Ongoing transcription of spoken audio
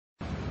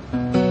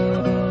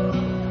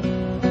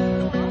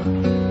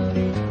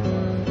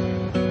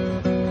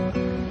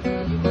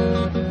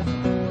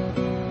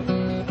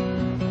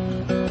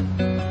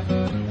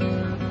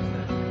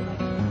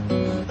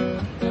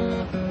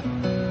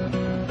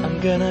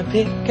gonna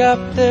pick up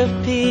the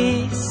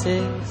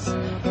pieces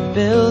and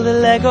build a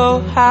Lego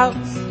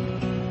house.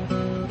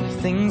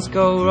 If things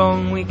go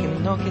wrong, we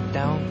can knock it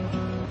down.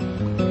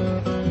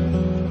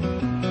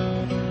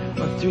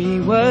 Well, 3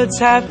 words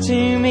have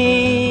 2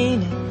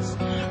 meanings,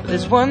 but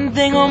there's one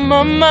thing on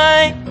my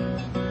mind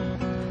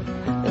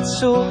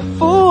that's all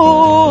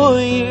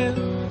for you.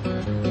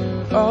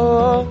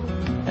 Oh,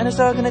 and it's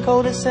dark in the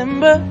cold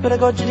December, but I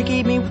got you to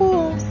keep me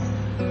warm.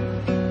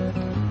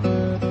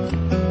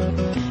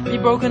 If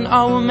you're broken,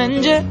 I will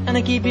mend you, and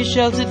I keep you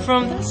sheltered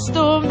from the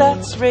storm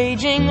that's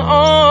raging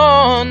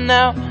on.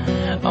 Now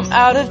I'm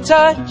out of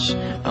touch,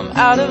 I'm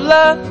out of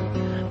love.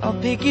 I'll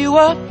pick you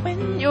up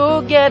when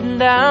you're getting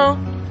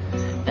down.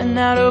 And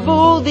out of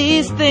all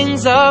these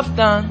things I've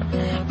done,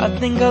 I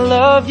think I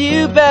love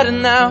you better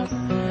now.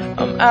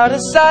 I'm out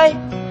of sight,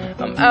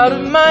 I'm out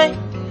of mind.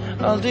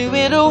 I'll do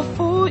it all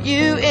for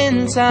you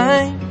in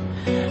time.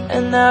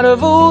 And out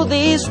of all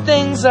these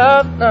things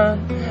I've done,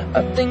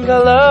 I think I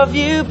love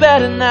you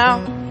better now.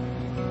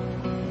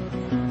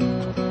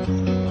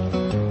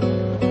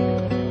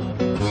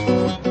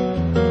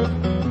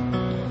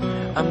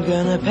 I'm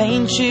gonna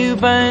paint you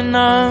by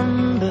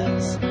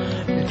numbers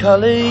and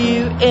color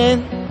you in.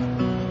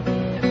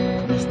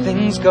 If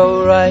things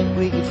go right,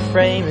 we could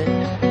frame it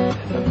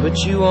and put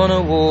you on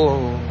a wall.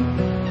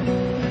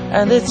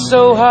 And it's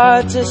so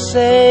hard to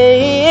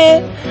say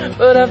it,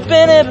 but I've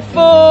been here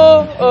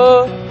before.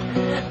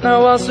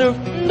 Now I'll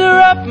surrender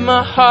up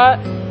my heart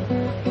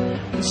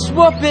and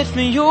swap it for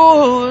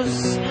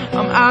yours.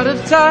 I'm out of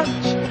touch,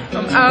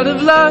 I'm out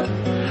of love.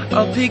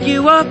 I'll pick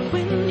you up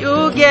when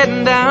you're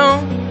getting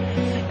down.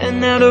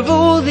 And out of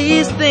all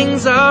these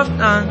things I've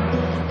done,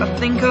 I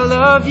think I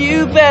love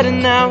you better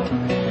now.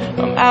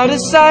 I'm out of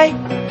sight,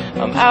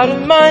 I'm out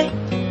of mind.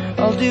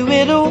 I'll do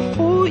it all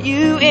for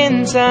you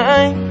in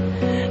time.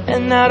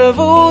 And out of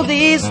all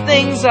these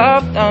things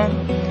I've done,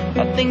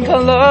 I think I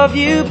love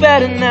you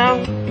better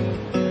now.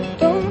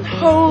 Don't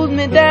hold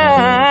me down.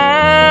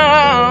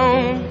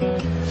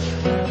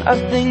 I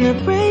think the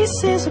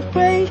braces are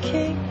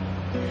breaking,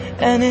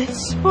 and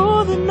it's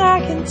more than I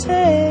can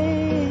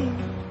take.